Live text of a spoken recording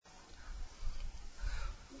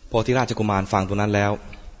พอที่ราชกุมารฟังตรงนั้นแล้ว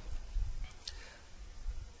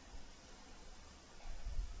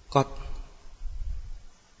ก็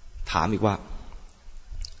ถามอีกว่า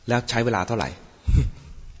แล้วใช้เวลาเท่าไหร่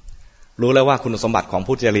รู้แล้วว่าคุณสมบัติของ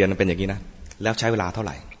ผู้ที่จะเรียนเป็นอย่างนี้นะแล้วใช้เวลาเท่าไห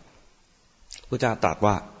ร่พระเจ้าตรัส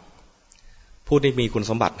ว่าผู้ที่มีคุณ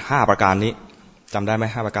สมบัติ5ประการนี้จำได้ไหม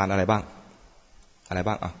5ประการอะไรบ้าง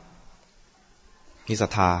อ่ะมีศรั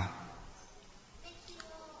ทธา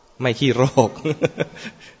ไม่ขี้โรค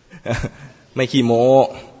ไม่ขี้โม้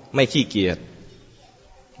ไม่ขี้เกียจ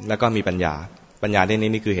แล้วก็มีปัญญาใน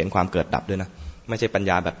นี้คือเห็นความเกิดดับด้วยนะไม่ใช่ปัญ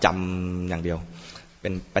ญาแบบจำอย่างเดียวเป็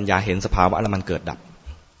นปัญญาเห็นสภาวะแล้วมันเกิดดับ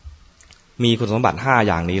มีคุณสมบัติ5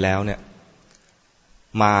อย่างนี้แล้วเนี่ย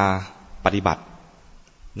มาปฏิบัติ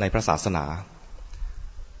ในพระศาสนา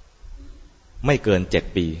ไม่เกิน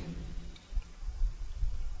7 ปี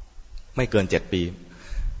ไม่เกิน7 ปี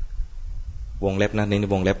วงเล็บนะใน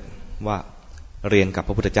วงเล็บว่าเรียนกับพ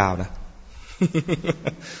ระพุทธเจ้านะ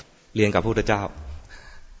เรียนกับพระพุทธเจ้า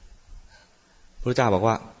พระพุทธเจ้าบอก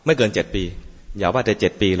ว่าไม่เกิน7 ปีอย่าว่าแต่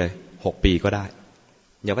7 ปีเลย6 ปีก็ได้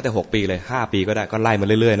อย่าว่าแต่6 ปีเลย5 ปีก็ได้ก็ไล่มา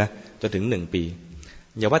เรื่อยๆนะจนถึง1 ปี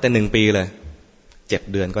อย่าว่าแต่1 ปีเลย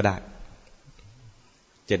7 เดือนก็ได้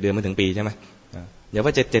7 เดือนไม่ถึงปีใช่ไหมอย่าว่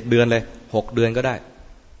า7 เดือนเลย6 เดือนก็ได้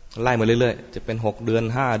ไล่มาเรื่อยๆจะเป็น6 เดือน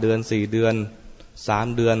5 เดือน4 เดือน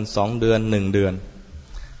3 เดือน2 เดือน1 เดือน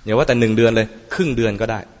อย่าว่าแต่1 เดือนเลยครึ่งเดือนก็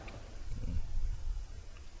ได้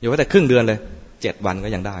อย่าว่าแต่ครึ่งเดือนเลย7 วันก็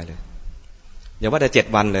ยังได้เลยอย่าว่าแต่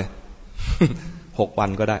7 วันเลย6 วัน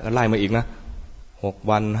ก็ได้ก็ไล่มาอีกนะ6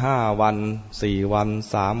 วัน5 วัน4 วัน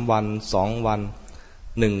3 วัน2 วัน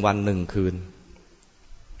1 วัน1 คืน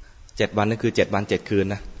7 วันนั่นคือ7 วัน7 คืน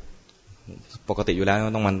นะปกติอยู่แล้ว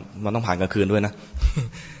มันต้องผ่านกลางคืนด้วยนะ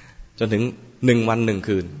จนถึง1 วัน1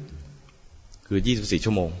 คืนคือ24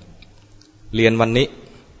 ชั่วโมงเรียนวันนี้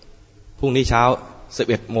พรุ่งนี้เช้า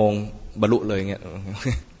11 โมงบรรลุเลยเงี้ย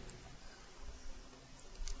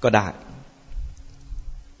ก็ได้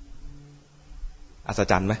อัศ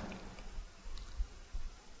จรรย์ไหม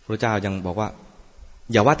พระเจ้ายังบอกว่า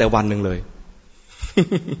อย่าว่าแต่วันหนึ่งเลย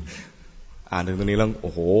อ่านถึงตรงนี้แล้วโ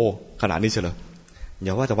อ้โหขนาดนี้เชียวเหรออ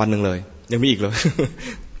ย่าว่าแต่วันหนึ่งเลยยังมีอีกเลย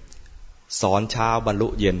สอนเช้าบรรลุ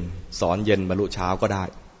เย็นสอนเย็นบรรลุเช้าก็ได้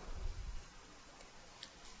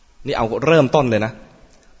นี่เอาเริ่มต้นเลยนะ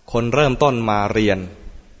คนเริ่มต้นมาเรีย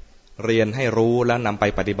นให้รู้แล้วนำไป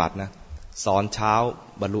ปฏิบัตินะสอนเช้า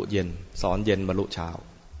บรรลุเย็นสอนเย็นบรรลุเช้า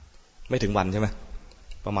ไม่ถึงวันใช่ไหม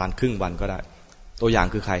ประมาณครึ่งวันก็ได้ตัวอย่าง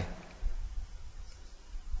คือใคร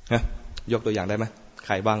ฮะยกตัวอย่างได้ไหมใค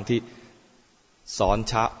รบ้างที่สอน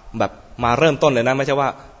เช้าแบบมาเริ่มต้นเลยนะไม่ใช่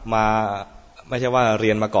ว่าเรี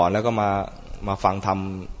ยนมาก่อนแล้วก็มาฟังท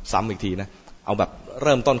ำซ้ำอีกทีนะเอาแบบเ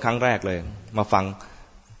ริ่มต้นครั้งแรกเลยมาฟัง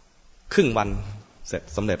ครึ่งวันเสร็จ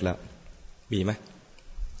สำเร็จแล้วมีไหม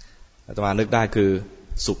อาตมานึกได้คือ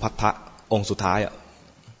สุภัททะองค์สุดท้าย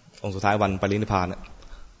วันปรินิพพาน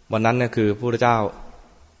วันนั้นเนี่ยคือพระพุทธเจ้า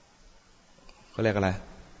เขาเรียกอะไร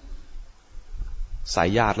สาย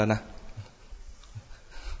ญาติแล้วนะ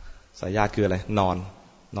สายญาติคืออะไรนอ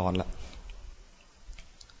นแล้ว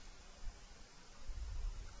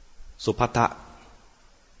สุภัททะ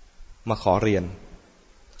มาขอเรียน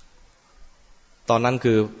ตอนนั้น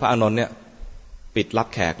คือพระอานนท์เนี่ยปิดรับ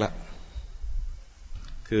แขกแล้ว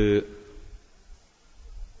คือ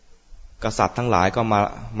กษัตริย์ทั้งหลายก็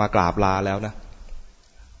มากราบลาแล้วนะ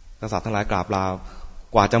กษัตริย์ทั้งหลายกราบลา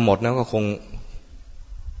กว่าจะหมดนั้นก็คง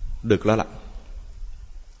ดึกแล้วล่ะ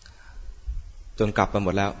จนกลับไปหม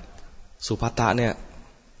ดแล้วสุภัททะเนี่ย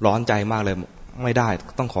ร้อนใจมากเลยไม่ได้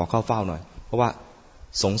ต้องขอเข้าเฝ้าหน่อยเพราะว่า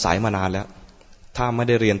สงสัยมานานแล้วถ้าไม่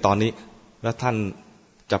ได้เรียนตอนนี้แล้วท่าน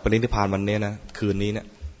จะปรินิพพานวันนี้นะคืนนี้เนี่ย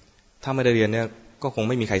ถ้าไม่ได้เรียนเนี่ยก็คง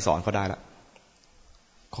ไม่มีใครสอนเขาได้ละ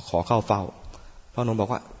ขอเข้าเฝ้าพระนนท์บอก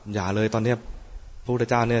ว่าอย่าเลยตอนนี้พระพุทธ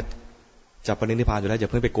เจ้าเนี่ยจะปรินิพพานอยู่แล้วอย่า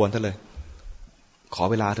เพิ่งไปกวนท่านเลยขอ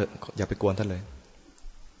เวลาเถอะอย่าไปกวนท่านเลย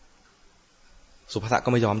สุภัททะก็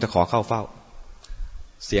ไม่ยอมจะขอเข้าเฝ้า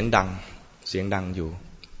เสียงดังอยู่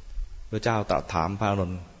พระเจ้าตรัสถามพระอาน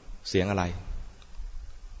นท์เสียงอะไร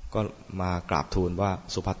ก็มากราบทูลว่า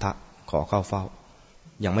สุภัททะขอเข้าเฝ้า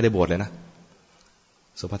ยังไม่ได้บวชเลยนะ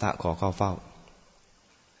สุภัททะขอเข้าเฝ้า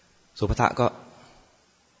สุภัททะก็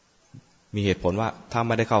มีเหตุผลว่าถ้าไ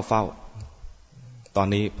ม่ได้เข้าเฝ้าตอน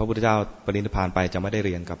นี้พระพุทธเจ้าปรินิพพานไปจะไม่ได้เ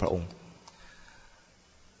รียนกับพระองค์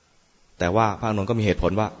แต่ว่าพระอานนท์ก็มีเหตุผ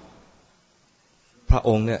ลว่าพระอ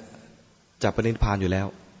งค์เนี่ยจะปรินิพพานอยู่แล้ว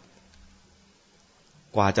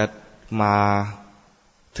กว่าจะมา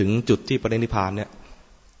ถึงจุดที่ปรินิพพานเนี่ย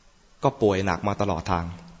ก็ป่วยหนักมาตลอดทาง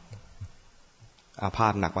อาพา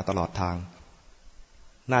ธหนักมาตลอดทาง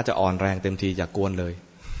น่าจะอ่อนแรงเต็มทีอย่ากวนเลย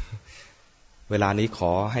เวลานี้ข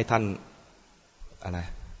อให้ท่านอะไร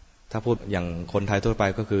ถ้าพูดอย่างคนไทยทั่วไป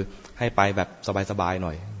ก็คือให้ไปแบบสบายๆห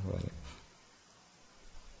น่อย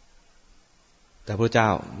แต่พระเจ้า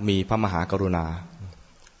มีพระมหากรุณา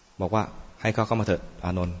บอกว่าให้เขาเข้ามาเถิดอ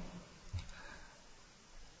านนท์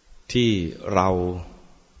ที่เรา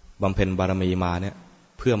บำเพ็ญบารมีมาเนี่ย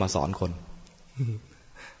เพื่อมาสอนคน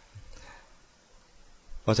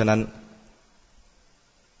เพราะฉะนั้น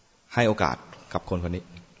ให้โอกาสกับคนคนนี้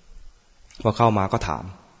พอเข้ามาก็ถ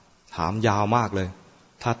ามยาวมากเลย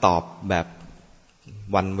ถ้าตอบแบบ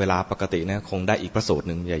วันเวลาปกติเนี่ยคงได้อีกพระสูตรห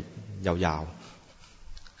นึ่งใหญ่ยาวๆ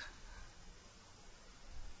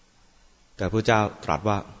แต่พระเจ้าตรัส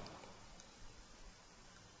ว่า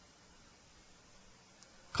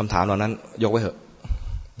คำถามเหล่านั้นยกไว้เถอะ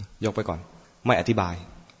ยกไปก่อนไม่อธิบาย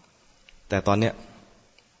แต่ตอนเนี้ย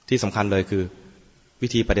ที่สำคัญเลยคือวิ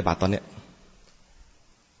ธีปฏิบัติตอนเนี้ย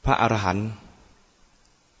พระอรหันต์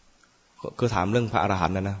คือถามเรื่องพระอรหั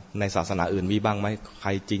นต์นะในศาสนาอื่นมีบ้างไหมใคร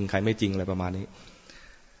จริงใครไม่จริงอะไรประมาณนี้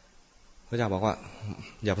พระเจ้าบอกว่า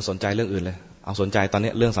อย่าไปสนใจเรื่องอื่นเลยเอาสนใจตอน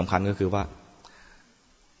นี้เรื่องสำคัญก็คือว่า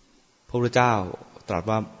พระพุทธเจ้าตรัส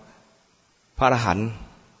ว่าพระอรหันต์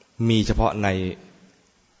มีเฉพาะ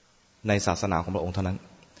ในศาสนาของพระองค์เท่านั้น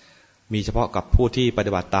มีเฉพาะกับผู้ที่ป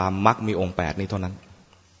ฏิบัติตามมรรคมีองค์8นี้เท่านั้น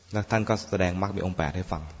และท่านก็แสดงมรรคมีองค์8ให้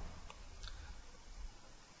ฟัง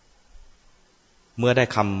เมื่อได้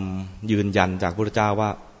คำยืนยันจากพระพุทธเจ้าว่า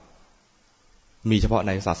มีเฉพาะใ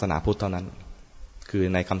นศาสนาพุทธเท่านั้นคือ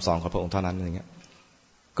ในคำสอนของพระองค์เท่านั้นอย่างเงี้ย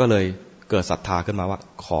ก็เลยเกิดศรัทธาขึ้นมาว่า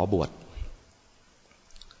ขอบวช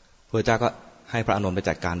พระพุทธเจ้าก็ให้พระอานนท์ไป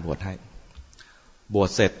จัดการบวชให้บวช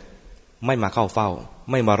เสร็จไม่มาเข้าเฝ้า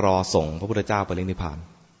ไม่มารอส่งพระพุทธเจ้าปรินิพพาน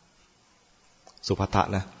สุภัททะ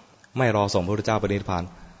นะไม่รอส่งพระพุทธเจ้าปรินิพพาน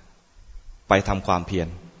ไปทำความเพียร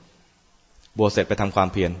บวชเสร็จไปทำความ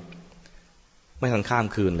เพียรไม่ทันข้าม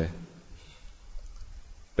คืนเลย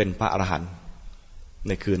เป็นพระอรหันต์ใ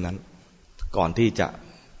นคืนนั้นก่อนที่จะ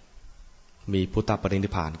มีพุทธปรินิ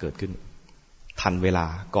พพานเกิดขึ้นทันเวลา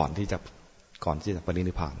ก่อนที่จะปริ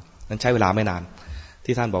นิพพานนั้นใช้เวลาไม่นาน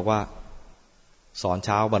ที่ท่านบอกว่าสอนเ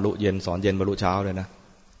ช้าบรรลุเย็นสอนเย็นบรรลุเช้าเลยนะ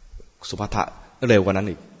สุภัททะเร็วกว่านั้น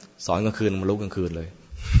อีกสอนกลางคืนบรรลุกลางคืนเลย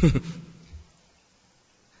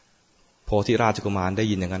โพธิราชกุมารได้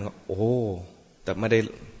ยินอย่างนั้นก็โอ้แต่ไม่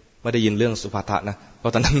ได้ยินเรื่องสุภัททะนะเพรา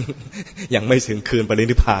ะตอนนั้น ยังไม่ถึงคืนปริ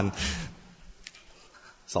นิพพาน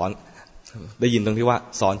สอนได้ยินตรงที่ว่า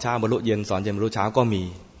สอนเช้าบรรลุเย็นสอนเย็นบรรลุเช้าก็มี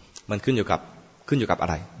มันขึ้นอยู่กับอะ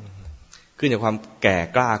ไรขึ้นอยู่กับความแก่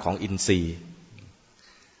กล้าของอินทรีย์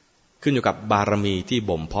ขึ้นอยู่กับบารมีที่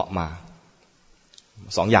บ่มเพาะมา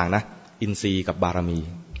สองอย่างนะอินทรีย์กับบารมี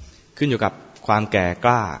ขึ้นอยู่กับความแก่ก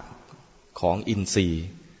ล้าของอินทรีย์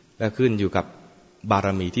และขึ้นอยู่กับบา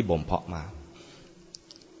รมีที่บ่มเพาะมา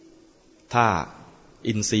ถ้า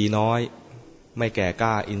อินทรีย์น้อยไม่แก่ก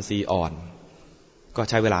ล้าอินทรีย์อ่อนก็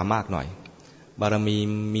ใช้เวลามากหน่อยบารมี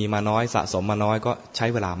มีมาน้อยสะสมมาน้อยก็ใช้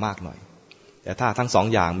เวลามากหน่อยแต่ถ้าทั้งสอง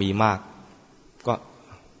อย่างมีมากก็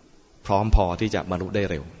พร้อมพอที่จะบรรลุได้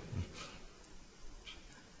เร็ว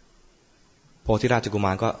โพธิราชกุม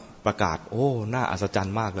ารก็ประกาศโอ้น่าอัศจรร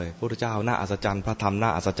ย์มากเลยพระพุทธเจ้าน่าอัศจรรย์พระธรรมน่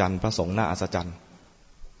าอัศจรรย์พระสงฆ์น่าอัศจรรย์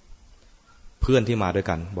เพื่อนที่มาด้วย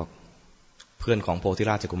กันบอกเพื่อนของโพธิ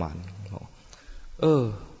ราชกุมาร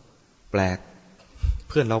แปลก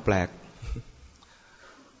เพื่อนเราแปลก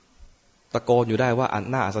ตะโกนอยู่ได้ว่า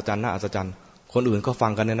น่าอัศจรรย์น่าอัศจรรย์คนอื่นก็ฟั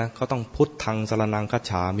งกันเนี่ยนะเขาต้องพุทธังสรณังคัจ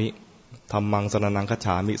ฉามิธัมมังสรณังคัจฉ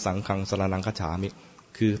ามิสังฆังสรณังคัจฉามิ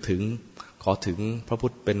คือขอถึงพระพุท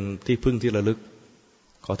ธเป็นที่พึ่งที่ระลึก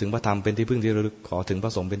ขอถึงพระธรรมเป็นที่พึ่งที่ระลึกขอถึงพร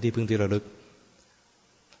ะสงฆ์เป็นที่พึ่งที่ระลึก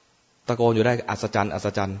ตะโกนอยู่ได้อัศจรรย์อัศ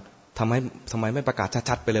จรรย์ทำไมไม่ประกาศ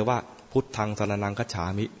ชัดๆไปเลยว่าพุทธังสรณังคัจฉา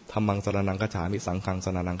มิธัมมังสรณังคัจฉามิสังฆังส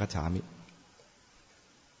รณังคัจฉามิ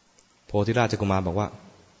โพธิราชกุมารบอกว่า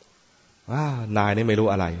นายนี่ไม่รู้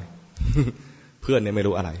อะไร เพื่อนนี่ไม่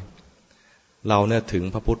รู้อะไรเราเนี่ยถึง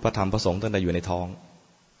พระพุทธพระธรรมพระสงฆ์ตั้งแต่อยู่ในท้อง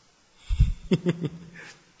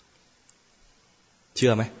เชื่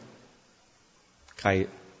อไหมใ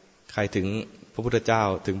ครถึงพระพุทธเจ้า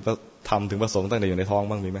ถึงพระธรรมถึงพระสงฆ์ตั้งแต่อยู่ในท้อง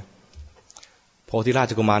บ้างมีไหมโพธิรา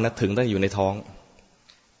ชกุมารนะถึงตั้งอยู่ในท้อง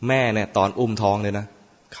แม่เนี่ยตอนอุ้มท้องเลยนะ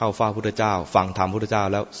เข้าเฝ้าพระพุทธเจ้าฟังธรรมพระพุทธเจ้า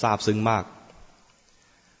แล้วซาบซึ้งมาก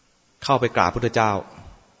เข้าไปกราบพระพุทธเจ้า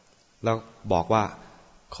แล้วบอกว่า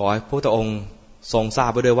ขอให้พระพุทธองค์ทรงทรา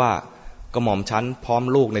บไว้ด้วยว่ากระหม่อมชั้นพร้อม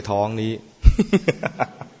ลูกในท้องนี้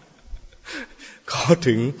ขอ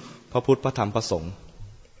ถึงพระพุทธพระธรรมพระสงฆ์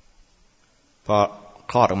พอ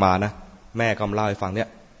คลอดออกมานะแม่ก็มาเล่าให้ฟังเนี่ย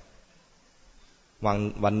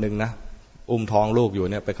วันหนึ่งนะอุ้มท้องลูกอยู่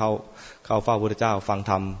เนี่ยไปเข้าเฝ้าพระพุทธเจ้าฟัง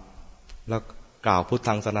ธรรมแล้วกล่าวพุท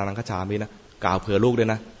ธังสรณังคัจฉามินะกล่าวเผื่อลูกด้วย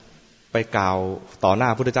นะ ไปกล่าวต่อหน้า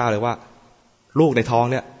พระพุทธเจ้าเลยว่าลูกในท้อง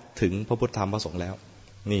เนี่ยถึงพระพุทธธรรมพระสงฆ์แล้ว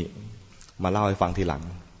นี่มาเล่าให้ฟังทีหลัง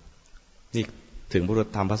นี่ถึงพระพุทธ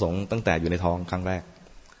ธรรมพระสงฆ์ตั้งแต่อยู่ในท้องครั้งแรก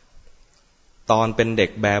ตอนเป็นเด็ก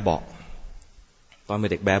แบเบาะ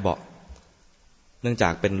เนื่องจา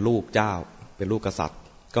กเป็นลูกเจ้าเป็นลูกกษัตริย์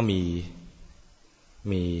ก็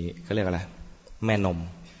มีเขาเรียกอะไรแม่นม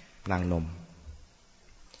นางนม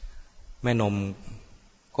แม่นม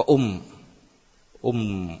ก็อุ้ม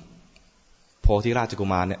โพธิราชกุ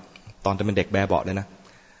มารเนี่ยตอนจะเป็นเด็กแบเบาะเลยนะ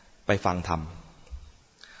ไปฟังธรรม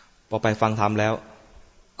พอไปฟังธรรมแล้ว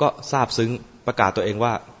ก็ซาบซึ้งประกาศตัวเองว่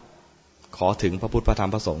าขอถึงพระพุทธพระธรร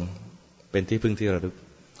มพระสงฆ์เป็นที่พึ่งที่ระลึก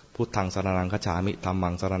พุทธังสรณังคัจฉามิธัมมั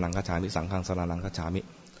งสรณังคัจฉามิสังฆังสรณังคัจฉามิ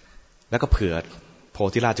แล้วก็เผื่อโพ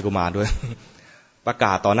ธิราชกุมารด้วย ประก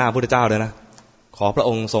าศต่อหน้าพระพุทธเจ้าเลยนะขอพระอ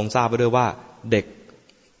งค์ทรงทราบไว้ด้วยว่าเด็ก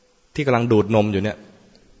ที่กำลังดูดนมอยู่เนี่ย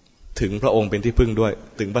ถึงพระองค์เป็นที่พึ่งด้วย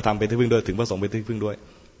ถึงพระธรรมเป็นที่พึ่งด้วยถึงพระสงฆ์เป็นที่พึ่งด้วย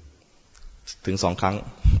ถึง2 ครั้ง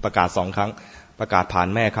ประกาศ2 ครั้งประกาศผ่าน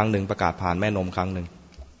แม่ครั้งหนึ่งประกาศผ่านแม่นมครั้งหนึ่ง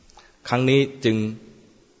ครั้งนี้จึง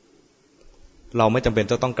เราไม่จำเป็น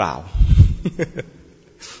จะต้องกล่าว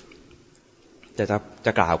จ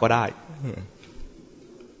ะกล่าวก็ได้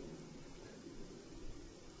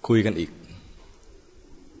คุยกันอีก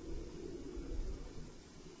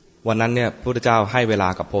วันนั้นเนี่ยพระพุทธเจ้าให้เวลา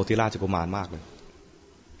กับโพธิราชกุมารมากเลย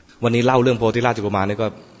วันนี้เล่าเรื่องโพธิราชกุมารนี่ก็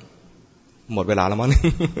หมดเวลาแล้วมั้ง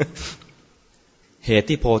เหตุ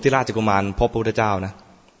ที่โพธิราชกุมารพบพระพุทธเจ้านะ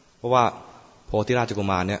เพราะว่าโพธิราชกุ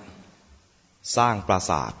มารเนี่ยสร้างปรา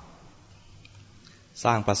ส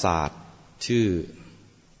าทชื่อ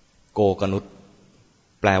โกกนุษ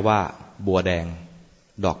แปลว่าบัวแดง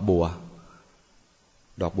ดอก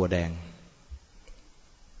บัวแดง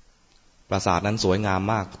ปราสาทนั้นสวยงาม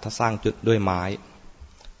มากถ้าสร้างด้วยไม้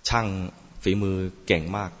ช่างฝีมือเก่ง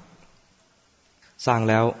มากสร้าง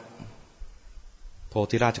แล้วโพ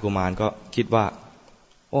ธิราชกุมารก็คิดว่า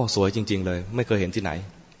โอ้สวยจริงๆเลยไม่เคยเห็นที่ไหน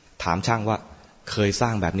ถามช่างว่าเคยสร้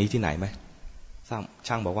างแบบนี้ที่ไหนไหม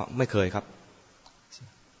ช่างบอกว่าไม่เคยครับ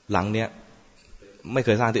หลังเนี้ยไม่เค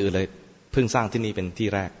ยสร้างที่อื่นเลยเพิ่งสร้างที่นี่เป็นที่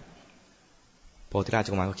แรกโพธิราช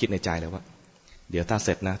กุมารก็คิดในใจเลยว่าเดี๋ยวถ้าเส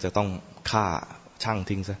ร็จนะจะต้องฆ่าช่าง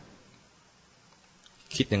ทิ้งซะ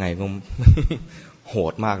คิดยังไงงง โห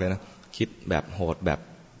ดมากเลยนะคิดแบบโหดแบบ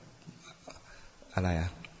อะไรอะ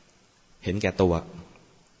เห็นแก่ตัว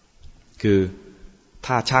คือ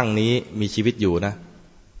ถ้าช่างนี้มีชีวิตอยู่นะ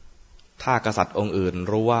ถ้ากษัตริย์องค์อื่น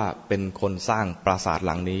รู้ว่าเป็นคนสร้างปราสาทห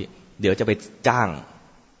ลังนี้เดี๋ยวจะไปจ้าง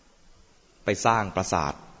ไปสร้างปราสา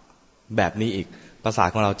ทแบบนี้อีกปราสาท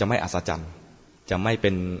ของเราจะไม่อัศจรรย์จะไม่เ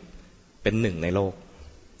ป็นหนึ่งในโลก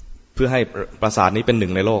เพื่อให้ปราสาทนี้เป็นหนึ่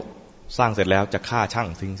งในโลกสร้างเสร็จแล้วจะฆ่าช่าง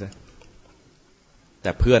ทิ้งซะแ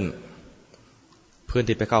ต่เพื่อน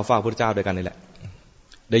ที่ไปเข้าเฝ้าพระพุทธเจ้าด้วยกันนี่แหละ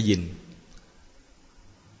ได้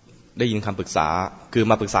ยินคำปรึกษาคือ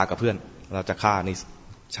มาปรึกษากับเพื่อนเราจะฆ่านี่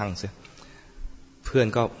ช่างเสียเพื่อน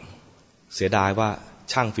ก็เสียดายว่า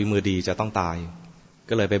ช่างฝีมือดีจะต้องตาย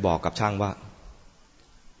ก็เลยไปบอกกับช่างว่า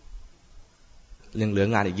ยังเหลือ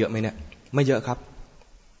งานอีกเยอะไหมเนี่ยไม่เยอะครับ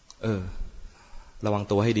ระวัง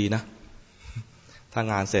ตัวให้ดีนะถ้า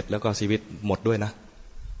งานเสร็จแล้วก็ชีวิตหมดด้วยนะ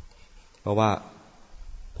เพราะว่า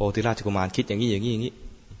โพธิราชกุมารคิดอย่างนี้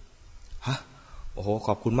ฮะโอ้โหข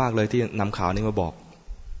อบคุณมากเลยที่นำข่าวนี้มาบอก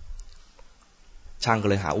ช่างก็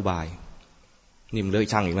เลยหาอุบายนี่มันเรื่อง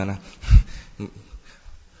ช่างอีกแล้วนะ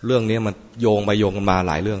เรื่องนี้มันโยงไปโยงกันมาห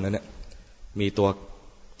ลายเรื่องแล้วเนี่ยมี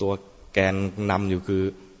ตัวแกนนำอยู่คือ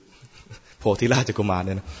โพธิราชกุมารเ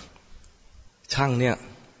นี่ยนะช่างเนี่ย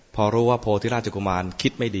พอรู้ว่าโพธิราชกุมารคิ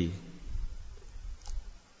ดไม่ดี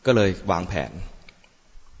ก็เลยวางแผน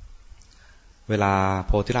เวลาโ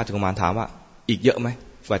พธิราชกุมารถามว่าอีกเยอะไหม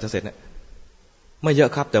กว่าจะเสร็จเนี่ยไม่เยอะ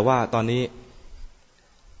ครับแต่ว่าตอนนี้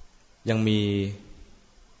ยังมี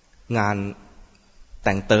งานแ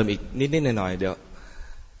ต่งเติมอีกนิดๆหน่อยๆเดี๋ยว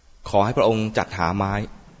ขอให้พระองค์จัดหาไม้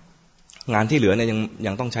งานที่เหลือเนี่ย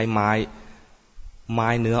ยังต้องใช้ไม้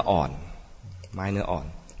เนื้ออ่อนไม้เ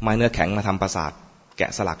นื้อแข็งมาทำปราสาทแกะ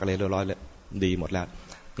สลักอะไรเรียบร้อยเลยดีหมดแล้ว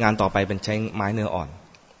งานต่อไปเป็นใช้ไม้เนื้ออ่อน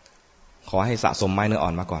ขอให้สะสมไม้เนื้ออ่อ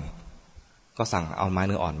นมาก่อนก็สั่งเอาไม้เ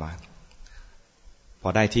นื้ออ่อนมาพอ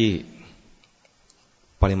ได้ที่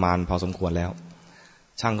ปริมาณพอสมควรแล้ว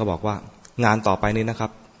ช่างก็บอกว่างานต่อไปนี้นะครั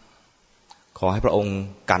บขอให้พระองค์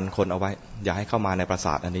กันคนเอาไว้อย่าให้เข้ามาในปราส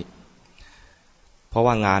าทอันนี้เพราะ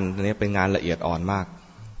ว่างานนี้เป็นงานละเอียดอ่อนมาก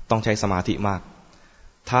ต้องใช้สมาธิมาก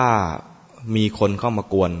ถ้ามีคนเข้ามา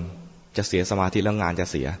กวนจะเสียสมาธิแล้วงานจะ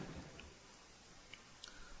เสีย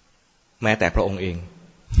แม้แต่พระองค์เอง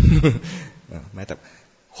แม้แต่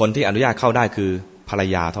คนที่อนุญาตเข้าได้คือภรร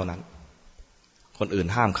ยาเท่านั้นคนอื่น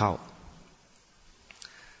ห้ามเข้า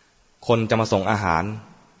ค คนจะมาส่งอาหาร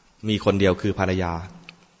มีคนเดียวคือภรรยา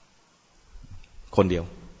คนเดียว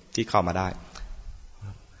ที่เข้ามาได้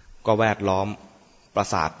ก็แวดล้อมปรา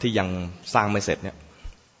สาทที่ยังสร้างไม่เสร็จเนี่ย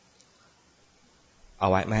เอา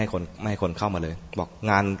ไว้ไม่ให้คนเข้ามาเลยบอก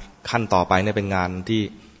งานขั้นต่อไปเนี่ยเป็นงานที่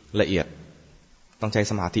ละเอียดต้องใช้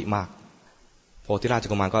สมาธิมากโพธิราช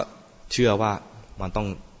กุมารก็เชื่อว่ามันต้อง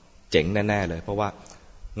เจ๋งแน่ๆเลยเพราะว่า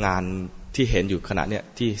งานที่เห็นอยู่ขณะเนี้ย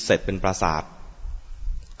ที่เสร็จเป็นปราสาท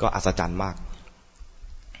ก็อัศจรรย์มาก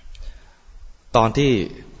ตอนที่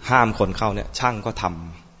ห้ามคนเข้าเนี่ยช่างก็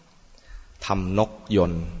ทำนกย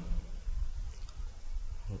นต์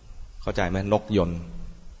เข้าใจไหมนกยนต์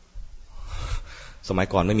สมัย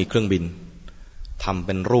ก่อนไม่มีเครื่องบินทำเ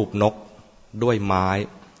ป็นรูปนกด้วยไม้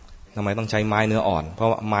ทำไมต้องใช้ไม้เนื้ออ่อนเพราะ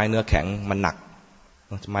ว่าไม้เนื้อแข็งมันหนัก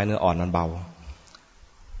ไม้เนื้ออ่อนมันเบา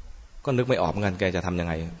ก็นึกไม่ออกเหมือนกันแกจะทำยัง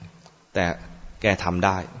ไงแต่แกทำไ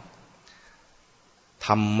ด้ท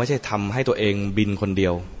ำไม่ใช่ทำให้ตัวเองบินคนเดี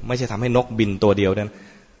ยวไม่ใช่ทำให้นกบินตัวเดียวนั่น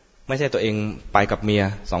ไม่ใช่ตัวเองไปกับเมีย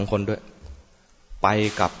2 คนด้วยไป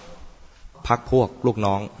กับพรรคพวกลูก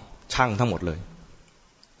น้องช่างทั้งหมดเลย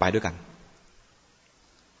ไปด้วยกัน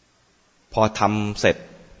พอทำเสร็จ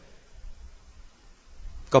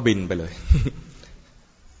ก็บินไปเลย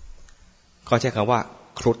เขาใช้คำว่า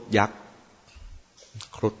ครุฑยัก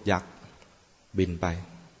ษ์บินไป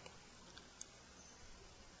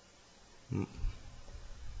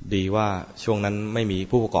ดีว่าช่วงนั้นไม่มี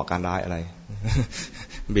ผู้ประกอบการร้ายอะไร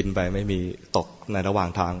บินไปไม่มีตกในระหว่าง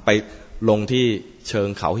ทางไปลงที่เชิง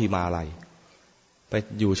เขาหิมาลัยไป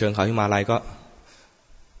อยู่เชิงเขาหิมาลัยก็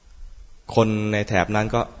คนในแถบนั้น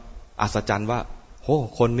ก็อัศจรรย์ว่าโอ้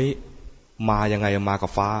คนนี้มายังไงมากั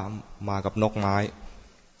บฟ้ามากับนกไม้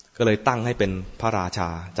ก็เลยตั้งให้เป็นพระราชา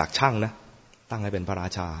จากช่างนะตั้งให้เป็นพระรา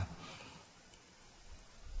ชา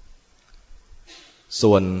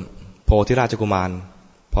ส่วนโพธิราชกุมาร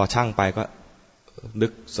พอช่างไปก็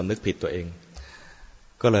สำนึกผิดตัวเอง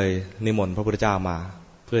ก็เลยนิมนต์พระพุทธเจ้ามา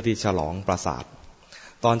เพื่อที่ฉลองปราสาท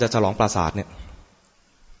ตอนจะฉลองปราสาทเนี่ย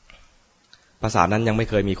ปราสาทนั้นยังไม่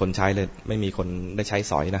เคยมีคนใช้เลยไม่มีคนได้ใช้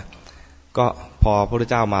สอยนะก็พอพระพุทธ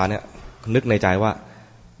เจ้ามาเนี่ยนึกในใจว่า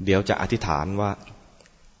เดี๋ยวจะอธิษฐานว่า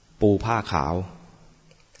ปูผ้าขาว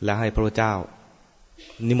แล้วให้พระพุทธเจ้า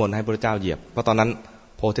นิมนต์ให้พระพุทธเจ้าเหยียบเพราะตอนนั้น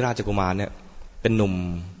โพธิราชกุมารเนี่ยเป็นห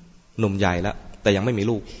นุ่มใหญ่แล้วแต่ยังไม่มี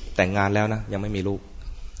ลูกแต่งงานแล้วนะยังไม่มีลูก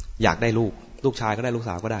อยากได้ลูกชายก็ได้ลูก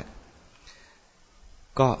สาวก็ได้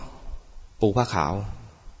ก็ปูผ้าขาว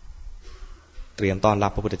เตรียมต้อนรั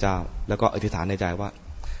บพระพุทธเจ้าแล้วก็อธิษฐานในใจว่า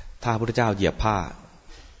ถ้าพระพุทธเจ้าเหยียบผ้า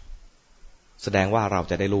แสดงว่าเรา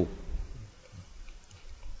จะได้ลูก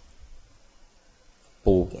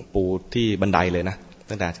ปูที่บันไดเลยนะ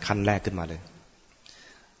ตั้งแต่ขั้นแรกขึ้นมาเลย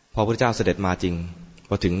พอพระพุทธเจ้าเสด็จมาจริงพ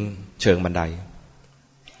อถึงเชิงบันได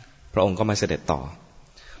พระองค์ก็ไม่เสด็จต่อ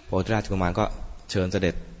โพธิราชกุมารก็เชิญเส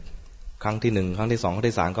ด็จครั้งที่ 1ครั้งที่ 2ครั้ง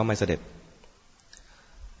ที่ 3ก็ไม่เสด็จ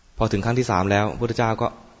พอถึงครั้งที่ 3แล้วพระพุทธเจ้าก็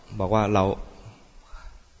บอกว่าเร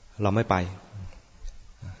าไม่ไป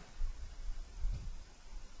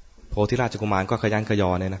โพธิราชกุมารก็ขยันขยอ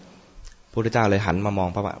เนี่ยนะพระพุทธเจ้าเลยหันมามอง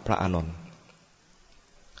พระอานนท์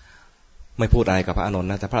ไม่พูดอะไรกับพระอานนท์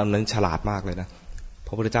นะแต่พระอานนท์นั้นฉลาดมากเลยนะพ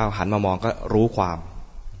ระพุทธเจ้าหันมามองก็รู้ความ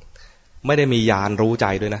ไม่ได้มีญาณรู้ใจ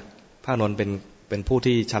ด้วยนะพระอานนท์เป็นผู้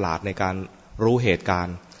ที่ฉลาดในการรู้เหตุการ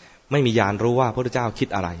ณ์ไม่มีญาณรู้ว่าพระพุทธเจ้าคิด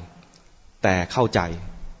อะไรแต่เข้าใ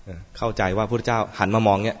จว่าพระพุทธเจ้าหันมาม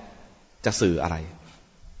องเนี่ยจะสื่ออะไร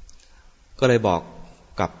ก็เลยบอก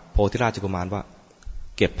กับโพธิราชกุมารว่า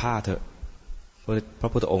เก็บผ้าเถอะพระ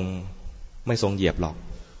พุทธองค์ไม่ทรงเหยียบหรอก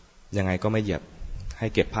ยังไงก็ไม่เหยียบให้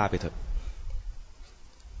เก็บผ้าไปเถอะ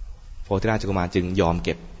โพธิราชกุมารจึงยอมเ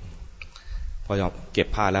ก็บพอยอมเก็บ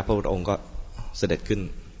ผ้าแล้วพระพุทธองค์ก็เสด็จขึ้น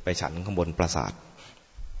ไปฉันข้างบนปราสาท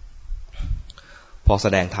พอแส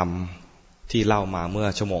ดงธรรมที่เล่ามาเมื่อ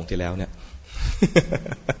ชั่วโมงที่แล้วเนี่ย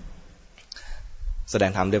แสด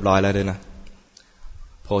งธรรมเรียบร้อยแล้วด้วยนะ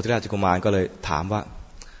โพธิราชกุมารก็เลยถามว่า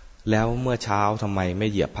แล้วเมื่อเช้าทำไมไม่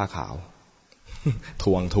เหยียบผ้าขาว ท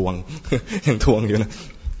วง ยังทวงอยู่นะ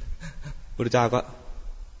พระพุทธเจ้าก็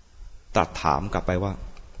ตรัสถามกลับไปว่า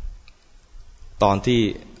ตอนที่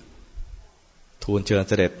ทูลเชิญ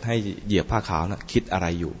เสด็จให้เหยียบผ้าขาวนะคิดอะไร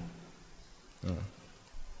อยู่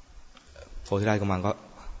โพธิราชกุมารก็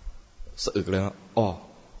สะอึกเลยว่าอ๋อ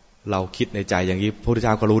เราคิดในใจอย่างนี้พระพุทธเ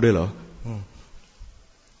จ้าก็รู้ด้วยเหรอ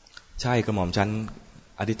ใช่กระหม่อมฉัน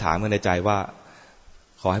อธิษฐานมาในใจว่า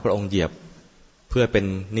ขอให้พระองค์เหยียบเพื่อเป็น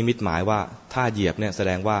นิมิตหมายว่าถ้าเหยียบเนี่ยแสด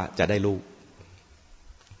งว่าจะได้ลูก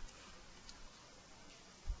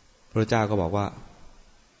พระเจ้าก็บอกว่า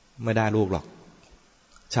ไม่ได้ลูกหรอก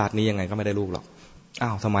ชาตินี้ยังไงก็ไม่ได้ลูกหรอกอ้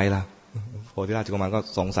าวทำไมล่ะโพธิราชกุมารก็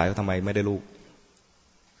สงสัยว่าทำไมไม่ได้ลูก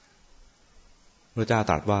พระเจ้า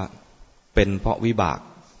ตรัสว่าเป็นเพราะวิบาก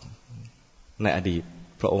ในอดีต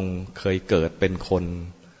พระองค์เคยเกิดเป็นคน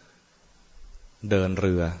เดินเ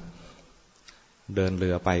รื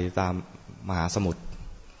อไปตามมหาสมุทร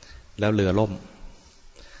แล้วเรือ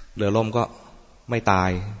ล่มก็ไม่ตาย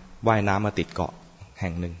ว่ายน้ำมาติดเกาะแห่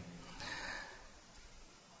งหนึ่ง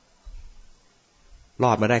ร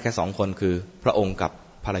อดมาได้แค่2 คนคือพระองค์กับ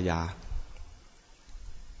ภรรยา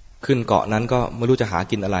ขึ้นเกาะนั้นก็ไม่รู้จะหา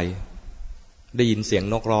กินอะไรได้ยินเสียง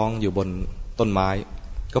นกร้องอยู่บนต้นไม้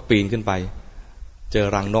ก็ปีนขึ้นไปเจอ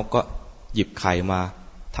รังนกก็หยิบไข่มา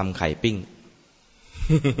ทำไข่ปิ้ง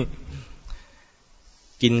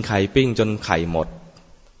กินไข่ปิ้งจนไข่หมด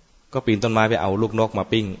ก็ปีนต้นไม้ไปเอาลูกนกมา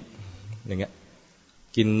ปิ้งอย่างเงี้ย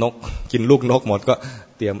กินลูกนกหมดก็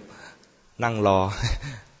เตรียมนั่งรอ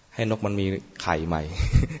ให้นกมันมีไข่ใหม่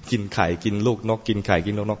กินไข่กินลูกนกกินไข่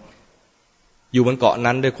กินลูกนกอยู่บนเกาะ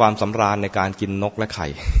นั้นด้วยความสำราญในการกินนกและไข่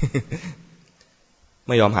ไ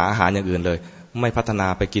ม่ยอมหาอาหารอย่างอื่นเลยไม่พัฒนา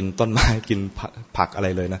ไปกินต้นไม้กินผักอะไร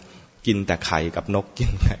เลยนะกินแต่ไข่กับนกกิ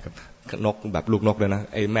นไข่กับนกแบบลูกนกเลยนะ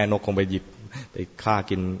ไอ้แม่นกคงไปหยิบไปฆ่า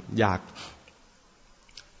กินยาก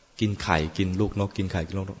กินไข่กินลูกนกกินไข่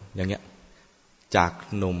กินลูกนกอย่างเงี้ยจาก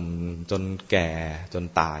หนุ่มจนแก่จน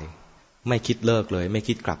ตายไม่คิดเลิกเลยไม่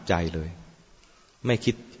คิดกลับใจเลยไม่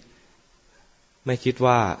คิด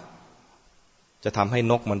ว่าจะทำให้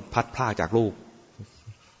นกมันพัดพลากจากลูก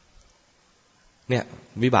เนี่ย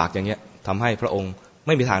วิบากอย่างเงี้ยทำให้พระองค์ไ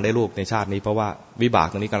ม่มีทางได้ลูกในชาตินี้เพราะว่าวิบาก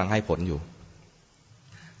ตรงนี้กำลังให้ผลอยู่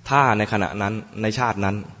ถ้าในขณะนั้นในชาติ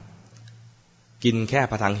นั้นกินแค่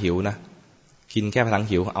ประทังหิวนะกินแค่ประทัง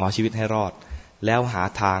หิวเอาชีวิตให้รอดแล้วหา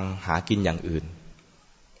ทางหากินอย่างอื่น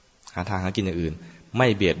ไม่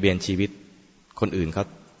เบียดเบียนชีวิตคนอื่น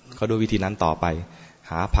เขาด้วยวิธีนั้นต่อไป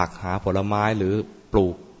หาผักหาผลไม้หรือปลู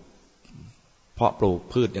กเพาะปลูก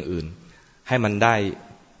พืชอย่างอื่นให้มันไ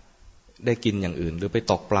ด้กินอย่างอื่นหรือไป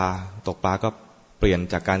ตกปลาก็เปลี่ยน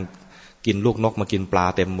จากการกินลูกนกมากินปลา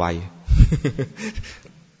เต็มวัย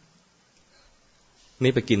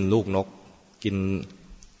นี่ไปกินลูกนกกิน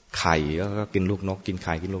ไข่แล้วก็กินลูกนกกินไ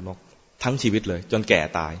ข่กินลูกนกทั้งชีวิตเลยจนแก่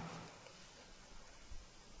ตาย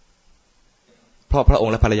เพราะพระอง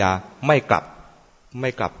ค์และภรรยาไม่ป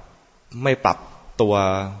รับตัว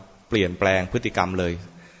เปลี่ยนแปลงพฤติกรรมเลย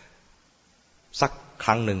สักค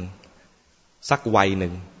รั้งหนึ่งสักวัยหนึ่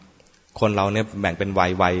งคนเราเนี่ยแบ่งเป็น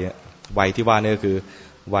วัยที่ว่านี่ก็คือ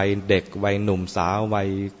วัยเด็กวัยหนุ่มสาววัย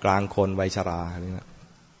กลางคนวัยชราอะไรเงี้ย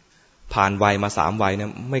ผ่านวัยมา3 วัยเนี่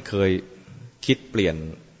ยไม่เคยคิดเปลี่ยน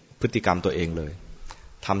พฤติกรรมตัวเองเลย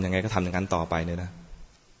ทำยังไงก็ทำอย่างนั้นต่อไปเนี่ยนะ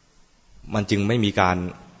มันจึงไม่มีการ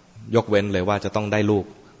ยกเว้นเลยว่าจะต้องได้ลูก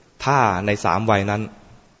ถ้าใน3 วัยนั้น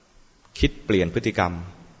คิดเปลี่ยนพฤติกรรม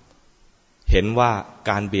เห็นว่า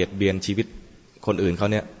การเบียดเบียนชีวิตคนอื่นเขา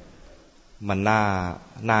เนี่ยมัน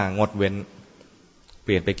น่างดเว้นเป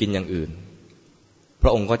ลี่ยนไปกินอย่างอื่นพร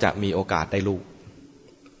ะองค์ก็จะมีโอกาสได้ลูก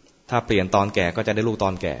ถ้าเปลี่ยนตอนแก่ก็จะได้ลูกตอ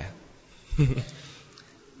นแก่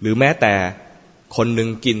หรือแม้แต่คนหนึ่ง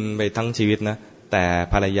กินไปทั้งชีวิตนะแต่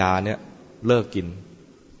ภรรยาเนี่ยเลิกกิน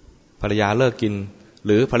ภรรยาเลิกกินห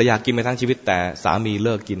รือภรรยากินไปทั้งชีวิตแต่สามีเ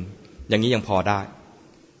ลิกกินอย่างนี้ยังพอได้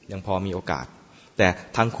ยังพอมีโอกาสแต่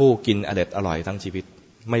ทั้งคู่กินอร่อยทั้งชีวิต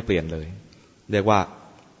ไม่เปลี่ยนเลยเรียกว่า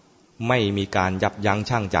ไม่มีการยับยั้ง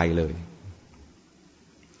ชั่งใจเลย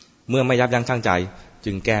เมื่อไม่ยับยั้งชั่งใจ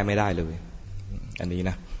จึงแก้ไม่ได้เลยอันนี้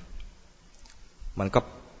นะมันก็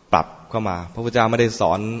ปรับเข้ามาพระพุทธเจ้าไม่ได้ส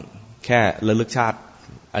อนแค่ระลึกชาติ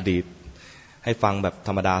อดีตให้ฟังแบบธ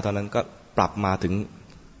รรมดาเท่านั้นก็ปรับมาถึง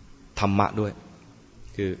ธรรมะด้วย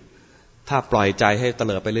คือถ้าปล่อยใจให้เต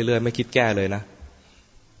ลิดไปเรื่อยๆไม่คิดแก้เลยนะ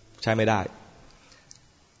ใช้ไม่ได้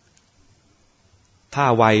ถ้า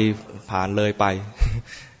วัยผ่านเลยไป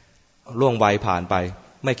ล่วงวัยผ่านไป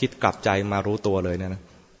ไม่คิดกลับใจมารู้ตัวเลยเนี่ยนะ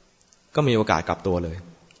ก็มีโอกาสกลับตัวเลย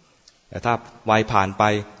แต่ถ้าวัยผ่านไป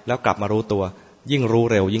แล้วกลับมารู้ตัวยิ่งรู้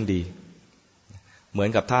เร็วยิ่งดีเหมือน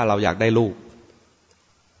กับถ้าเราอยากได้ลูก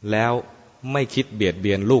แล้วไม่คิดเบียดเ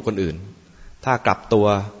บียนลูกคนอื่นถ้ากลับตัว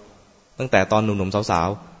ตั้งแต่ตอนหนุ่มๆสาว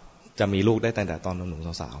ๆจะมีลูกได้ตั้งแต่ตอนหนุ่ม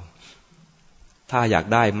ๆสาวๆถ้าอยาก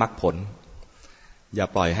ได้มรรคผลอย่า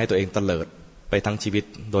ปล่อยให้ตัวเองเตลิดไปทั้งชีวิต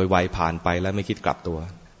โดยวัยผ่านไปแล้วไม่คิดกลับตัว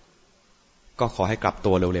ก็ขอให้กลับ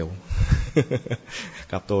ตัวเร็ว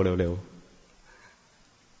ๆ กลับตัวเร็ว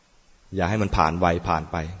ๆอย่าให้มันผ่านวัยผ่าน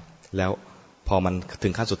ไปแล้วพอมันถึ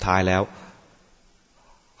งขั้นสุดท้ายแล้ว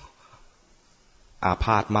อาพ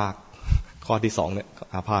าธมากข้อที่2เนี่ย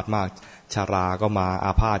อาพาธมากชาราก็มาอ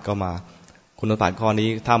าพาธก็มาคุณสมบัติข้อนี้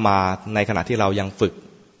ถ้ามาในขณะที่เรายังฝึก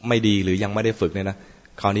ไม่ดีหรือยังไม่ได้ฝึกเนี่ยนะ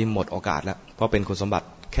คราวนี้หมดโอกาสแล้วเพราะเป็นคุณสมบัติ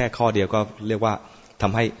แค่ข้อเดียวก็เรียกว่าท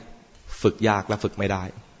ำให้ฝึกยากและฝึกไม่ได้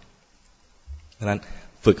ดังนั้น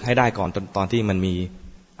ฝึกให้ได้ก่อนตอนที่มันมี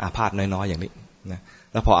อาพาธน้อยๆอย่างนี้นะ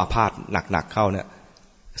แล้วพออาพาธหนักๆเข้าเนี่ย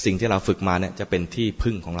สิ่งที่เราฝึกมาเนี่ยจะเป็นที่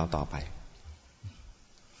พึ่งของเราต่อไป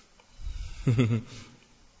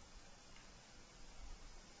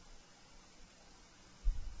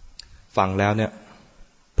ฟังแล้วเนี่ย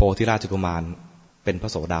โพธิราชกุมารเป็นพร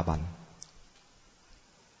ะโสดาบัน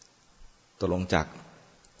ตกลงจาก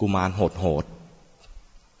กุมารโหด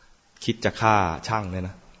คิดจะฆ่าช่างเนี่ยน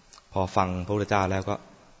ะพอฟังพระพุทธเจ้าแล้วก็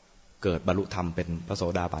เกิดบรรลุธรรมเป็นพระโส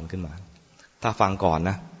ดาบันขึ้นมาถ้าฟังก่อน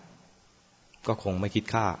นะก็คงไม่คิด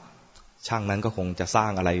ฆ่าช่างนั้นก็คงจะสร้า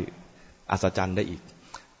งอะไรอัศจรรย์ได้อีก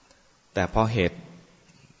แต่พอเหตุ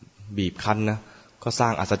บีบคั้นนะก็สร้า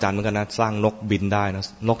งอัศจรรย์เหมือนกันนะสร้างนกบินได้นะ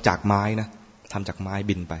นกจากไม้นะทำจากไม้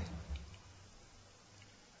บินไป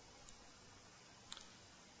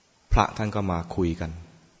พระท่านก็มาคุยกัน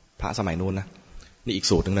พระสมัยนู้นนะนี่อีก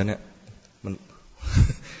สูตรหนึ่งแล้วเนี่ยมัน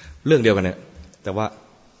เรื่องเดียวกันเนี่ยแต่ว่า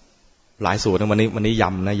หลายสูตรนะวันนี้ย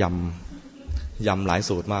ำนะยำหลาย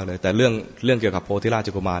สูตรมากเลยแต่เรื่องเกี่ยวกับโพธิราช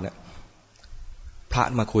กุมารเนี่ยพระ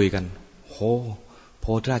มาคุยกันโหโพ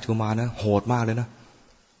ธิราชกุมารนะโหดมากเลยนะ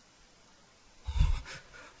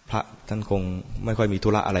พระท่านคงไม่ค่อยมีธุ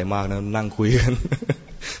ระอะไรมากนะนั่งคุยกัน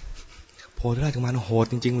โพธิราชกุมารโหด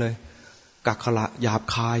จริงๆเลยกักขระหยาบ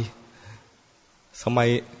คายทำไม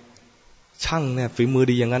ช่างเนี่ยฝีมือ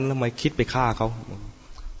ดีอย่างนั้นแล้วทำไมคิดไปฆ่าเขา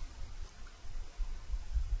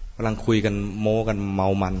กำลังคุยกันโม้กันเมา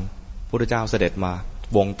มันพระพุทธเจ้าเสด็จมา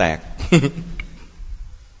วงแตก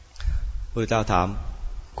พระพุทธเจ้าถาม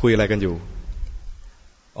คุยอะไรกันอยู่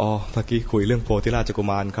อ๋อเมื่อกี้คุยเรื่องโพธิราชกุ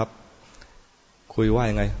มารครับคุยว่า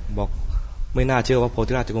ยังไงบอกไม่น่าเชื่อว่าโพ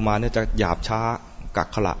ธิราชกุมารเนี่ยจะหยาบช้ากัก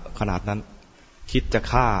ขระขนาดนั้นคิดจะ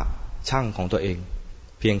ฆ่าช่างของตัวเอง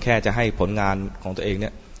เพียงแค่จะให้ผลงานของตัวเองเนี่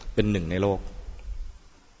ยเป็นหนึ่งในโลก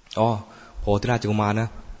อ๋อโพธิราชกุมารนะ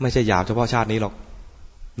ไม่ใช่หยาบเฉพาะชาตินี้หรอก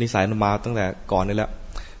นิสัยมันมาตั้งแต่ก่อนนี่แล้ว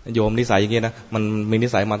โยมนิสัยอย่างงี้นะมันมีนิ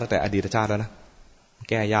สัยมาตั้งแต่อดีตชาติแล้วนะ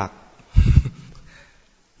แก้ยาก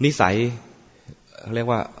นิสัยเรียก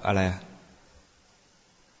ว่าอะไร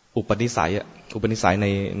อุปนิสัย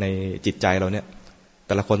ในจิตใจเราเนี่ยแ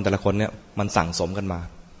ต่ละคนเนี่ยมันสั่งสมกันมา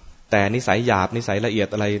แต่นิสัยหยาบนิสัยละเอียด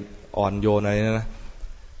อะไรอ่อนโยนอะไรนะ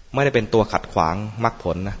ไม่ได้เป็นตัวขัดขวางมรรคผ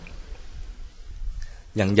ลนะ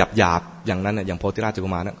อย่างหยาบอย่างนั้นเนี่ยอย่างโพธิราชกุ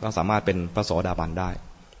มารก็สามารถเป็นพระโสดาบันได้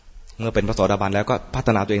เมื่อเป็นพระโสดาบันแล้วก็พัฒ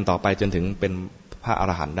นาตัวเองต่อไปจนถึงเป็นพระอ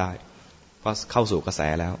รหันต์ได้เพราะเข้าสู่กระแส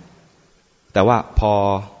แล้วแต่ว่าพอ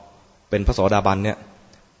เป็นพระโสดาบันเนี่ย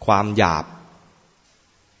ความหยาบ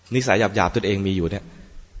นิสัยหยาบตัวเองมีอยู่เนี่ย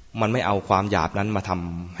มันไม่เอาความหยาบนั้นมาท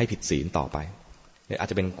ำให้ผิดศีลต่อไปอาจ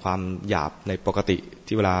จะเป็นความหยาบในปกติ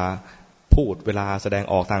ที่เวลาพูดเวลาแสดง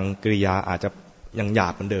ออกทางกริยาอาจจะยังหยา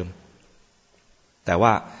บเหมือนเดิมแต่ว่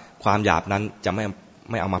าความหยาบนั้นจะไ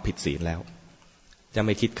ม่เอามาผิดศีลแล้วจะไ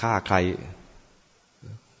ม่คิดฆ่าใคร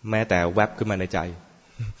แม้แต่แวบขึ้นมาในใจ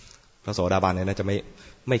พระโสดาบันเนี่ยนะจะ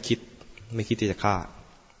ไม่คิดที่จะฆ่า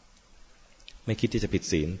ไม่คิดที่จะผิด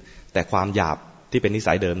ศีลแต่ความหยาบที่เป็นนิ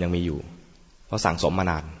สัยเดิมยังมีอยู่เพราะสั่งสมมา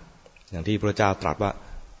นานอย่างที่พระเจ้าตรัสว่า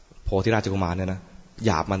โพธิราชกุมารเนี่ยนะห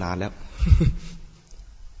ยาบมานานแล้ว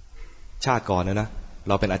ชาติก่อนเนี่ยนะเ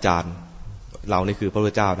ราเป็นอาจารย์เรานี่คือพระพุท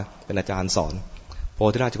ธเจ้านะเป็นอาจารย์สอนโพ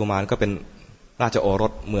ธิราชกุมารก็เป็นราชโอร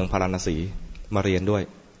สเมืองพาราณสีมาเรียนด้วย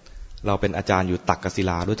เราเป็นอาจารย์อยู่ตักกศิ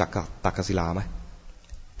ลารู้จักตักกศิลาไหม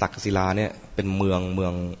ตักกศิลาเนี่ยเป็นเมื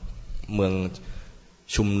อง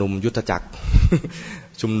ชุมนุมยุทธจักร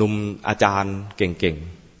ชุมนุมอาจารย์เก่ง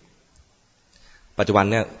ๆปัจจุบัน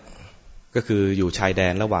เนี่ยก็คืออยู่ชายแด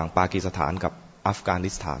นระหว่างปากีสถานกับอัฟกานิ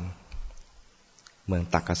สถานเมือง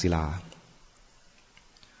ตักกศิลา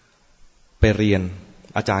ไปเรียน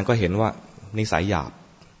อาจารย์ก็เห็นว่านิสัยหยาบ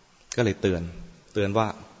ก็เลยเตือนว่า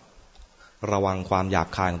ระวังความหยาบ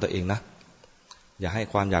คายของตัวเองนะอย่าให้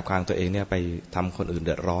ความหยาบคายของตัวเองเนี่ยไปทำคนอื่นเ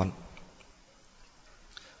ดือดร้อน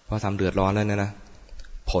เพราะทำเดือดร้อนแล้วเนี่ยนะ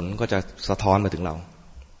ผลก็จะสะท้อนมาถึงเรา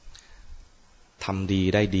ทำดี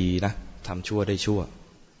ได้ดีนะทำชั่วได้ชั่ว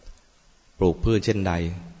ปลูกพืชเช่นใด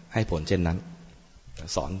ให้ผลเช่นนั้น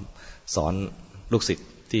สอนลูกศิษย์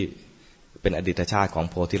ที่เป็นอดีตชาติของ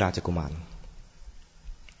โพธิราชกุมาร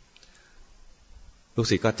ลูก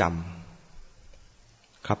ศิษย์ก็จ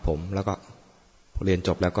ำครับผมแล้วก็เรียนจ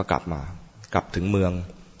บแล้วก็กลับถึงเมือง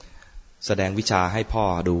แสดงวิชาให้พ่อ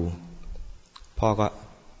ดูพ่อก็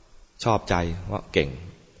ชอบใจว่าเก่ง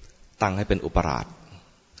ตั้งให้เป็นอุปราช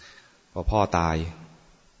พอพ่อตาย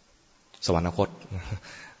สวรรคต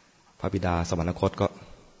พระบิดาสวรรคตก็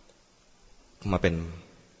มาเป็น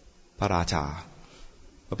พระราชา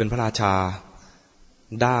พอเป็นพระราชา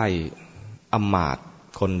ได้อำมาตย์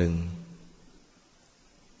คนหนึ่ง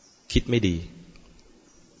คิดไม่ดี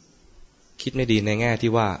คิดไม่ดีในแง่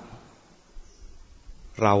ที่ว่า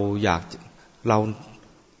เรา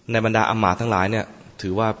ในบรรดาอำมาตย์ทั้งหลายเนี่ยถื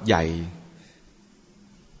อว่าให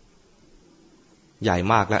ญ่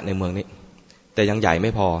มากแล้วในเมืองนี้แต่ยังใหญ่ไ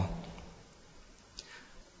ม่พอ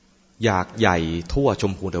อยากใหญ่ทั่วช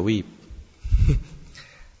มพูทวีป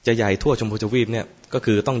จะใหญ่ทั่วชมพูทวีปเนี่ยก็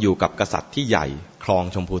คือต้องอยู่กับกษัตริย์ที่ใหญ่ครอง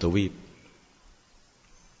ชมพูทวีป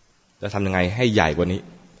จะทำยังไงให้ใหญ่กว่านี้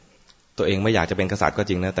ตัวเองไม่อยากจะเป็นกษัตริย์ก็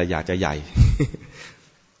จริงนะแต่อยากจะใหญ่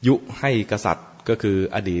ยุให้กษัตริย์ก็คือ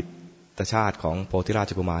อดีตชาติของโพธิรา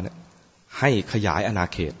ชกุมารเนี่ยให้ขยายอาณา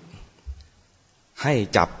เขตให้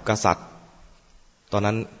จับกษัตริย์ตอน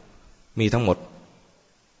นั้นมีทั้งหมด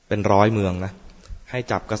เป็น100 เมืองนะให้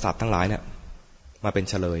จับกษัตริย์ทั้งหลายเนี่ยมาเป็น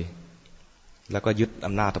เฉลยแล้วก็ยึด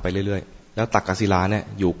อำนาจต่อไปเรื่อยๆแล้วตักกศิลาเนี่ย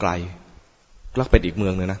อยู่ไกลแล้วเป็นอีกเมื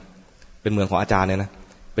องนึงนะเป็นเมืองของอาจารย์เนี่ยนะ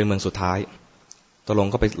เป็นเมืองสุดท้ายตกลง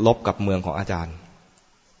ก็ไปลบกับเมืองของอาจารย์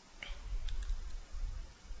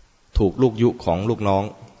ถูกลูกยุของลูกน้อง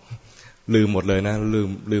ลืมหมดเลยนะ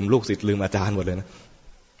ลืมลูกศิษย์ลืมอาจารย์หมดเลยนะ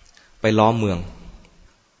ไปล้อมเมือง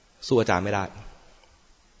สู้อาจารย์ไม่ไ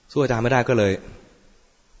ด้ก็เลย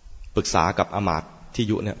ปรึกษากับอมาตย์ที่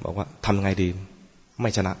ยุเนี่ยบอกว่าทำยังไงดีไม่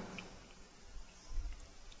ชนะ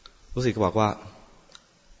ลูกศิษย์ก็บอกว่า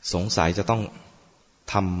สงสัยจะต้อง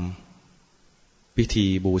ทำพิธี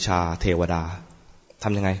บูชาเทวดาท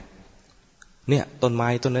ำยังไงเนี่ยต้นไม้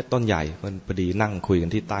ต้นนี้ต้นใหญ่มันพอดีนั่งคุยกั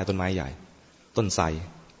นที่ใต้ต้นไม้ใหญ่ต้นไทร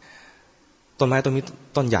ต้นไม้ต้นนี้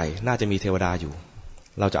ต้นใหญ่น่าจะมีเทวดาอยู่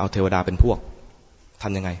เราจะเอาเทวดาเป็นพวกท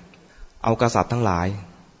ำยังไงเอากษัตริย์ทั้งหลา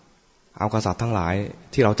ย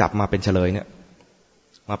ที่เราจับมาเป็นเฉลยเนี่ย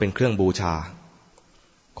มาเป็นเครื่องบูชา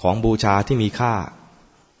ของบูชาที่มีค่า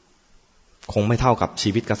คงไม่เท่ากับชี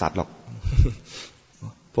วิตกษัตริย์หรอก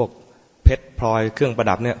พวกเพชรพลอยเครื่องประ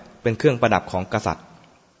ดับเนี่ยเป็นเครื่องประดับของกษัตริย์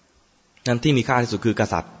นั่นที่มีค่าที่สุดคือก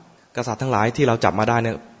ษัตริย์ทั้งหลายที่เราจับมาได้เ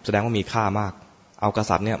นี่ยแสดงว่ามีค่ามากเอาก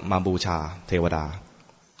ษัตริย์เนี่ยมาบูชาเทวดา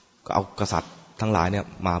ก็เอากษัตริย์ทั้งหลายเนี่ย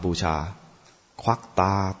มาบูชาควักต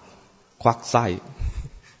าควักไส้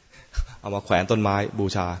เอามาแขวนต้นไม้บู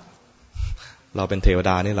ชาเราเป็นเทว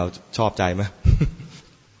ดานี่เราชอบใจไหม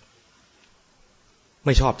ไ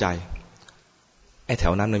ม่ชอบใจไอ้แถ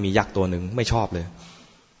วนั้นมันมียักษ์ตัวหนึ่งไม่ชอบเลย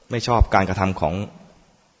ไม่ชอบการกระทำของ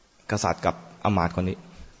กษัตริย์กับอมาตย์คนนี้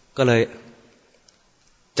ก็เลย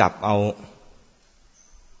จับเอา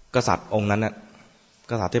กษัตริย์องค์นั้นน่ะ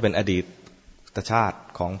กษัตริย์ที่เป็นอดีตชาติ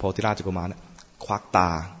ของโพธิราชกุมารเนี่ยควักตา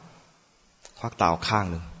ข้าง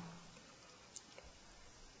หนึ่ง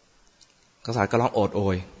กษัตริย์ก็ร้องโอดโอ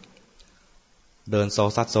ยเดินโซ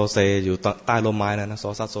ซัดโซเซอยู่ใต้ร่มไม้นะโซ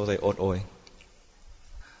ซัดโซเซโอดโอย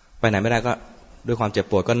ไปไหนไม่ได้ก็ด้วยความเจ็บ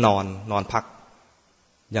ปวดก็นอนพัก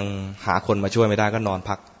ยังหาคนมาช่วยไม่ได้ก็นอน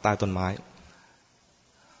พักใต้ต้นไม้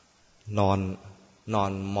นอ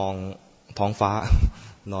นมองท้องฟ้า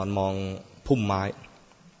นอนมองพุ่มไม้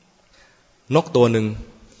นกตัวหนึ่ง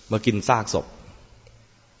มากินซากศพ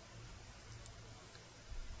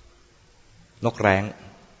นกแร้ง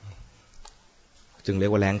จึงเรีย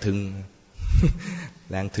กว่าแร้งถึง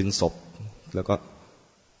แร้งถึงศพแล้วก็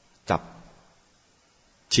จับ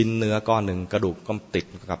ชิ้นเนื้อก้อนหนึ่งกระดูกก็ติด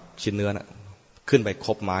กับชิ้นเนื้อน่ะขึ้นไปค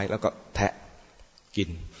บไม้แล้วก็แทะกิน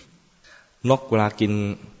นกเวลากิน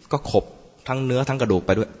ก็ขบทั้งเนื้อทั้งกระดูกไ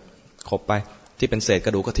ปด้วยขบไปที่เป็นเศษก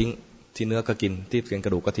ระดูกก็ทิ้งที่เนื้อก็กินที่เป็นกร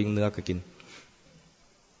ะดูกก็ทิ้งเนื้อก็กิน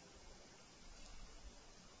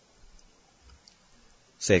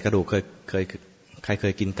เศษกระดูกใครเค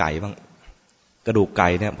ยกินไก่บ้างกระดูกไก่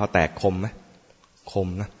เนี่ยพอแตกคมไหมคม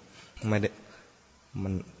นะไม่ได้มั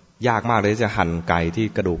นยากมากเลยจะหั่นไก่ที่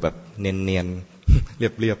กระดูกแบบเนียนๆเ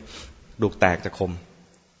รียบๆกระดูกแตกจะคม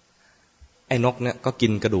ไอ้นกเนี่ยก็กิ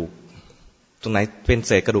นกระดูกตรงไหนเป็นเ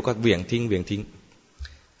ศษกระดูกก็เหวี่ยงทิ้ง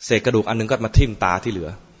เศษกระดูกอันนึงก็มาทิ่มตาที่เหลือ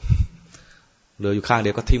อยู่ข้างเดี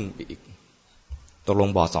ยวก็ทิ่มอีกตกลง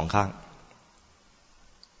บอด2 ข้าง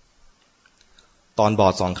ตอนบอ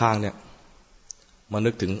ด2 ข้างเนี่ยมานึ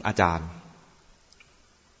กถึงอาจารย์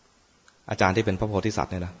ที่เป็นพระโพธิสัต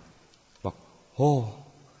ว์เนี่ยนะบอกโอ้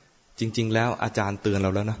จริงๆแล้วอาจารย์เตือนเร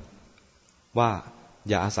าแล้วนะว่า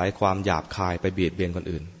อย่าอาศัยความหยาบคายไปเบียดเบียนคน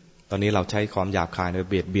อื่นตอนนี้เราใช้ความหยาบคายไป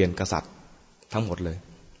เบียดเบียนกษัตริย์ทั้งหมดเลย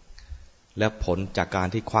และผลจากการ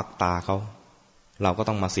ที่ควักตาเขาเราก็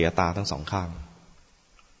ต้องมาเสียตาทั้ง2 ข้าง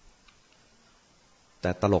แต่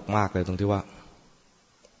ตลกมากเลยตรงที่ว่า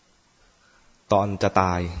ตอนจะต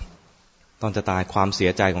ายความเสี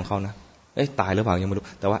ยใจของเขานะตายหรือเปล่ายังไม่รู้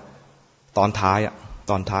แต่ว่าตอนท้า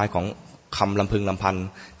ยของคำลำพึงลำพัน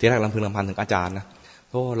ที่แรกลำพึงลำพันถึงอาจารย์นะ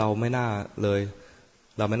โอ้เราไม่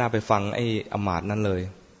น่าไปฟังไอ้อมาตย์นั้นเลย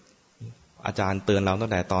อาจารย์เตือนเราตั้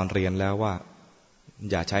งแต่ตอนเรียนแล้วว่า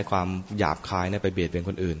อย่าใช้ความหยาบคายเนี่ยไปเบียดเบียน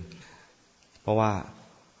คนอื่น เพราะว่า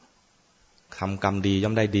ทำกรรมดีย่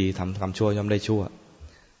อมได้ดีทำกรรมชั่วย่อมได้ชั่ว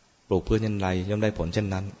ปลูกพืชเช่นไรย่อมได้ผลเช่น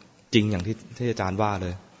นั้นจริงอย่างที่อาจารย์ว่าเล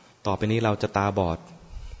ยต่อไปนี้เราจะตาบอด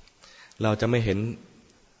เราจะไม่เห็น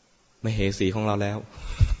มเหสีของเราแล้ว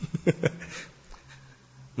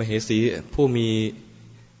มเหสีผู้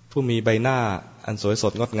มีใบหน้าอันสวยส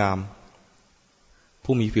ดงดงาม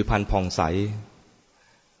ผู้มีผิวพรรณผ่องใส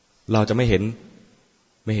เราจะไม่เห็น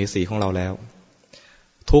มเหสีของเราแล้ว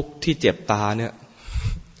ทุกข์ที่เจ็บตาเนี่ย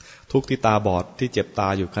ทุกข์ที่ตาบอดที่เจ็บตา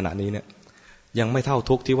อยู่ขณะนี้เนี่ยยังไม่เท่า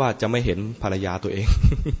ทุกข์ที่ว่าจะไม่เห็นภรรยาตัวเอง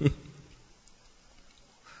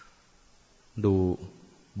ดู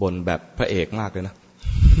บ่นแบบพระเอกมากเลยนะ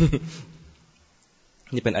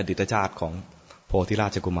นี่เป็นอดีตชาติของโพธิรา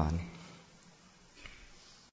ชกุมาร